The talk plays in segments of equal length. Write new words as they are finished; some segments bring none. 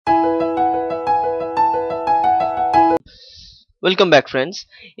Welcome back, friends.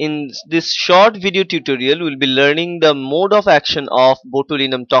 In this short video tutorial, we'll be learning the mode of action of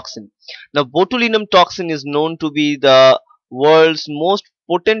botulinum toxin. Now, botulinum toxin is known to be the world's most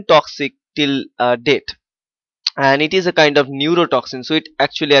potent toxic till date, and it is a kind of neurotoxin. So it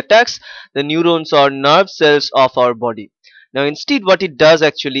actually attacks the neurons or nerve cells of our body. Now, instead, what it does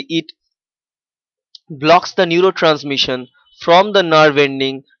actually, it blocks the neurotransmission from the nerve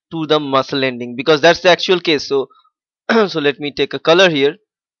ending to the muscle ending, because that's the actual case. So, so let me take a color here.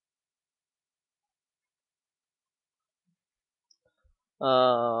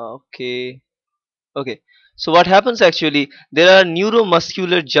 Okay. Okay. So what happens actually, there are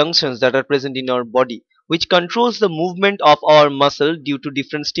neuromuscular junctions that are present in our body which controls the movement of our muscle due to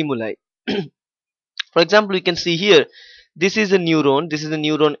different stimuli. For example, we can see here, this is a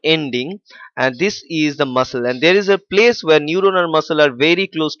neuron ending, and this is the muscle, and there is a place where neuron and muscle are very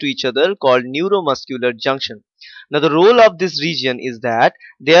close to each other called neuromuscular junction. Now the role of this region is that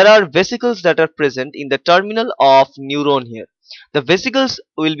there are vesicles that are present in the terminal of neuron here. The vesicles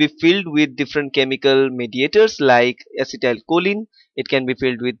will be filled with different chemical mediators like acetylcholine. It can be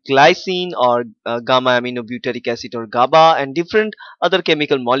filled with glycine or gamma aminobutyric acid or GABA, and different other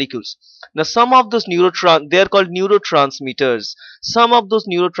chemical molecules. Now some of those they are called neurotransmitters. Some of those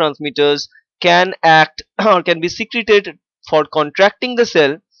neurotransmitters can act or can be secreted for contracting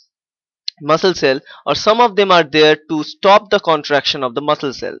the muscle cell, or some of them are there to stop the contraction of the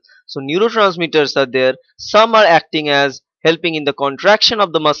muscle cell. So neurotransmitters are there, some are acting as helping in the contraction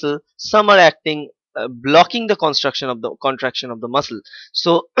of the muscle, some are acting blocking the contraction of the muscle.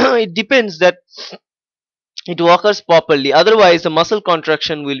 So it depends that it occurs properly, otherwise the muscle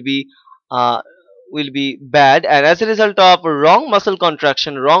contraction uh, will be bad, and as a result of wrong muscle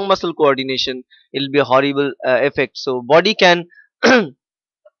contraction, wrong muscle coordination, it will be a horrible effect. So body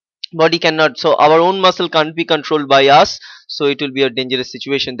cannot, so our own muscle can't be controlled by us, so it will be a dangerous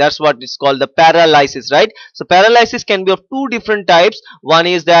situation. That's what is called the paralysis, right? So paralysis can be of two different types. One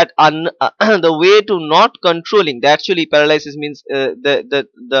is that the way to not controlling, the actually paralysis means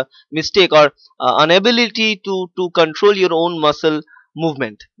the mistake or inability to control your own muscle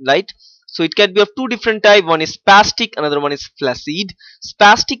movement, right? So it can be of two different type. One is spastic, another one is flaccid.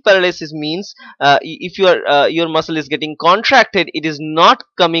 Spastic paralysis means if your muscle is getting contracted, it is not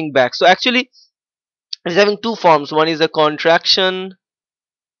coming back. So actually it is having two forms. One is a contracted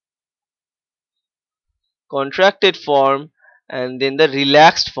form, and then the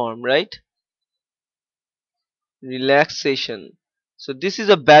relaxed form, right? Relaxation. So this is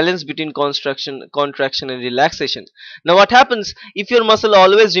a balance between contraction and relaxation. Now what happens if your muscle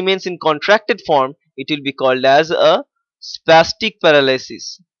always remains in contracted form? It will be called as a spastic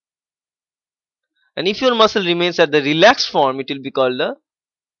paralysis, and if your muscle remains at the relaxed form, it will be called a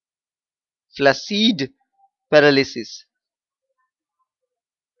flaccid paralysis.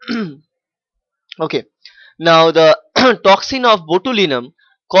 Okay. Now the toxin of botulinum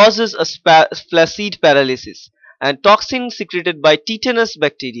causes a flaccid paralysis, and toxin secreted by tetanus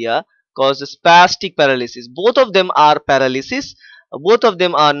bacteria causes spastic paralysis. Both of them are paralysis. Both of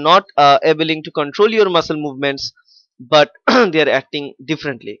them are not able to control your muscle movements, but they are acting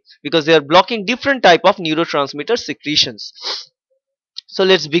differently because they are blocking different type of neurotransmitter secretions. So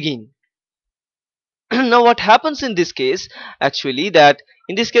let's begin. Now what happens in this case actually, that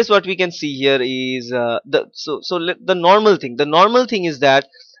in this case what we can see here is the normal thing is that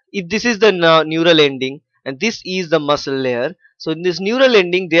if this is the neural ending and this is the muscle layer, so in this neural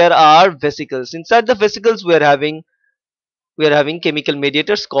ending there are vesicles. Inside the vesicles we are having chemical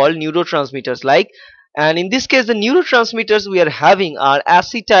mediators called neurotransmitters, like, and in this case the neurotransmitters we are having are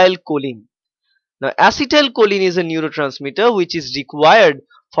acetylcholine. Now, acetylcholine is a neurotransmitter which is required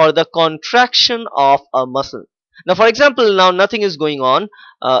for the contraction of a muscle. Now, for example, now nothing is going on.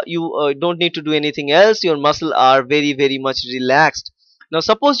 You don't need to do anything else. Your muscle are very much relaxed. Now,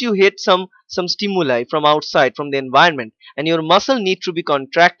 suppose you hit some stimuli from outside, from the environment, and your muscle needs to be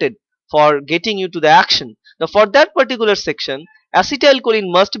contracted for getting you to the action. Now, for that particular section, acetylcholine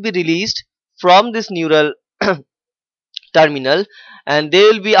must be released from this neural terminal, and they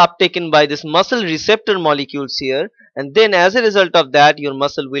will be uptaken by this muscle receptor molecules here, and then as a result of that your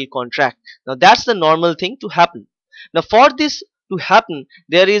muscle will contract. Now that's the normal thing to happen. Now for this to happen,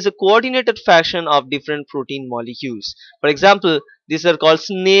 there is a coordinated fashion of different protein molecules. For example, these are called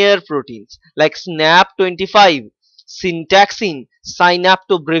snare proteins like SNAP25, syntaxin,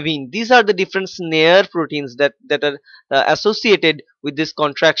 synaptobrevin. These are the different snare proteins that are associated with this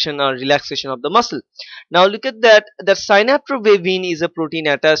contraction or relaxation of the muscle. Now look at that. The synaptobrevin is a protein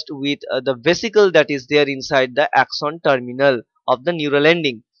attached with the vesicle that is there inside the axon terminal of the neural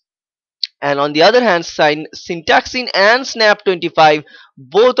ending. And on the other hand, syntaxin and SNAP25,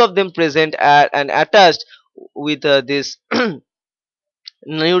 both of them present at and attached with this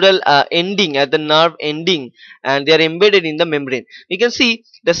neural ending at the nerve ending, and they are embedded in the membrane. You can see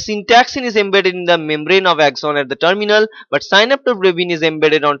the syntaxin is embedded in the membrane of axon at the terminal, but synaptobrevein is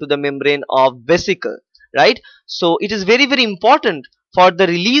embedded onto the membrane of vesicle, right? So it is very very important for the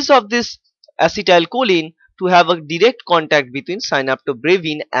release of this acetylcholine to have a direct contact between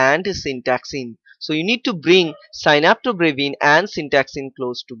synaptobrevein and syntaxin. So you need to bring synaptobrevein and syntaxin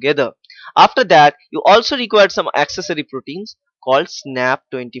close together. After that, you also require some accessory proteins called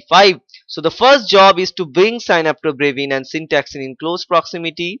SNAP25. So the first job is to bring synaptobrevein and syntaxin in close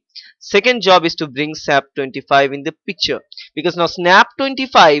proximity. Second job is to bring SNAP25 in the picture, because now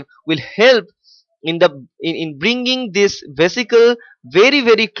SNAP25 will help in bringing this vesicle very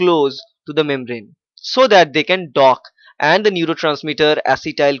very close to the membrane, so that they can dock and the neurotransmitter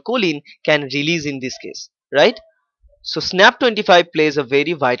acetylcholine can release in this case, right? So SNAP25 plays a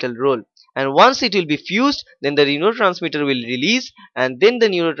very vital role, and once it will be fused, then the neurotransmitter will release, and then the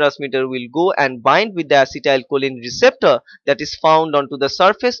neurotransmitter will go and bind with the acetylcholine receptor that is found onto the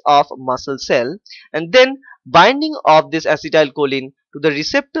surface of muscle cell, and then binding of this acetylcholine to the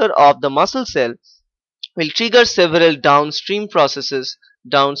receptor of the muscle cell will trigger several downstream processes,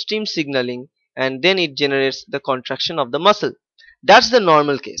 downstream signaling, and then it generates the contraction of the muscle. That's the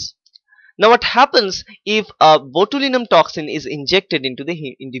normal case. Now what happens if a botulinum toxin is injected into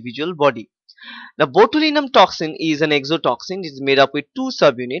the individual body? The botulinum toxin is an exotoxin. It is made up with two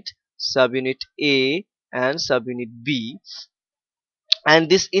subunits, subunit A and subunit B. And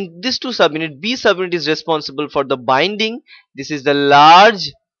this in this two subunit, B subunit is responsible for the binding. This is the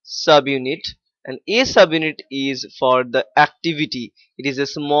large subunit, and A subunit is for the activity. It is a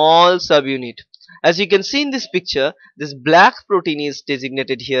small subunit. As you can see in this picture, this black protein is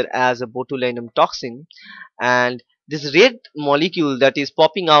designated here as a botulinum toxin, and this red molecule that is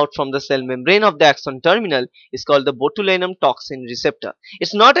popping out from the cell membrane of the axon terminal is called the botulinum toxin receptor.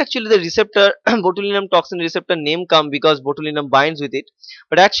 It's not actually the receptor botulinum toxin receptor name come because botulinum binds with it,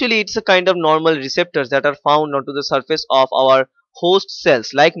 but actually it's a kind of normal receptors that are found onto the surface of our host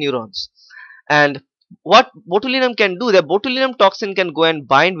cells like neurons. And what botulinum can do, the botulinum toxin can go and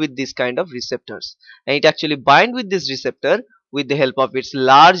bind with this kind of receptors, and it actually bind with this receptor with the help of its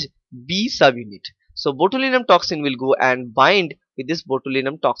large B subunit. So botulinum toxin will go and bind with this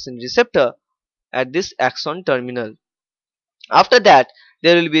botulinum toxin receptor at this axon terminal. After that,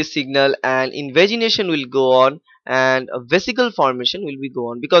 there will be a signal, and invagination will go on, and a vesicle formation will be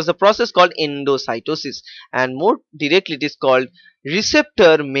go on, because the process called endocytosis, and more directly it is called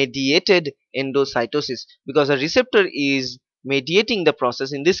receptor mediated endocytosis, because a receptor is mediating the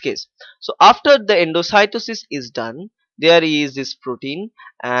process in this case. So after the endocytosis is done, there is this protein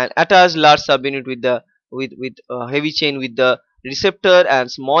and attached large subunit with the heavy chain with the receptor,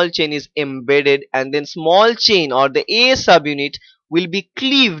 and small chain is embedded, and then small chain or the A subunit will be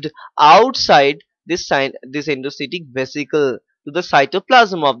cleaved outside this endocytic vesicle to the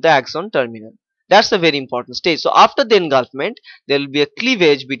cytoplasm of the axon terminal. That's a very important stage. So after the engulfment, there will be a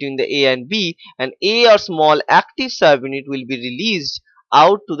cleavage between the A and B, and A or small active subunit will be released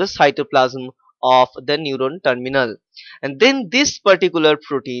out to the cytoplasm of the neuron terminal, and then this particular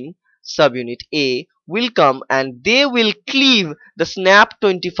protein subunit A will come and they will cleave the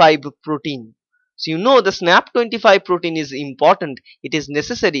SNAP25 protein. So you know the SNAP25 protein is important. It is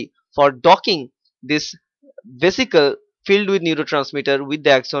necessary for docking this vesicle filled with neurotransmitter with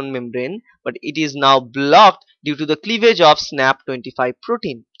the axon membrane, but it is now blocked due to the cleavage of SNAP25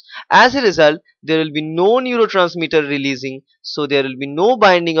 protein. As a result, there will be no neurotransmitter releasing, so there will be no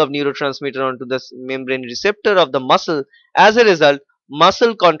binding of neurotransmitter onto the membrane receptor of the muscle. As a result,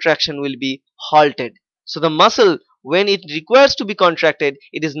 muscle contraction will be halted. So the muscle, when it requires to be contracted,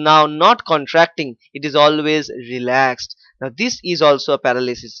 it is now not contracting, it is always relaxed. Now this is also a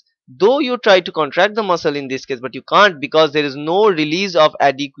paralysis. Though you try to contract the muscle in this case, but you can't, because there is no release of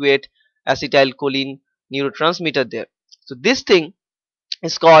adequate acetylcholine neurotransmitter there. So this thing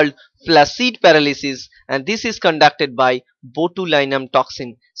is called Flacid paralysis, and this is conducted by botulinum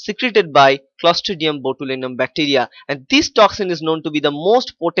toxin secreted by Clostridium botulinum bacteria, and this toxin is known to be the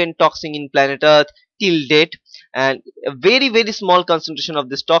most potent toxin in planet Earth till date, and a very very small concentration of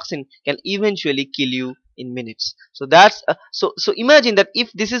this toxin can eventually kill you in minutes. So that's so imagine that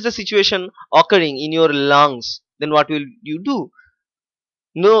if this is the situation occurring in your lungs, then what will you do?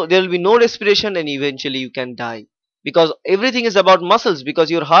 No, there will be no respiration, and eventually you can die, because everything is about muscles,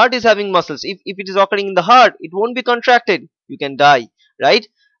 because your heart is having muscles. If it is occurring in the heart, it won't be contracted, you can die, right?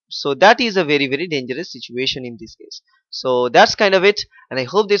 So that is a very very dangerous situation in this case. So that's kind of it, and I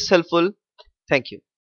hope this is helpful. Thank you.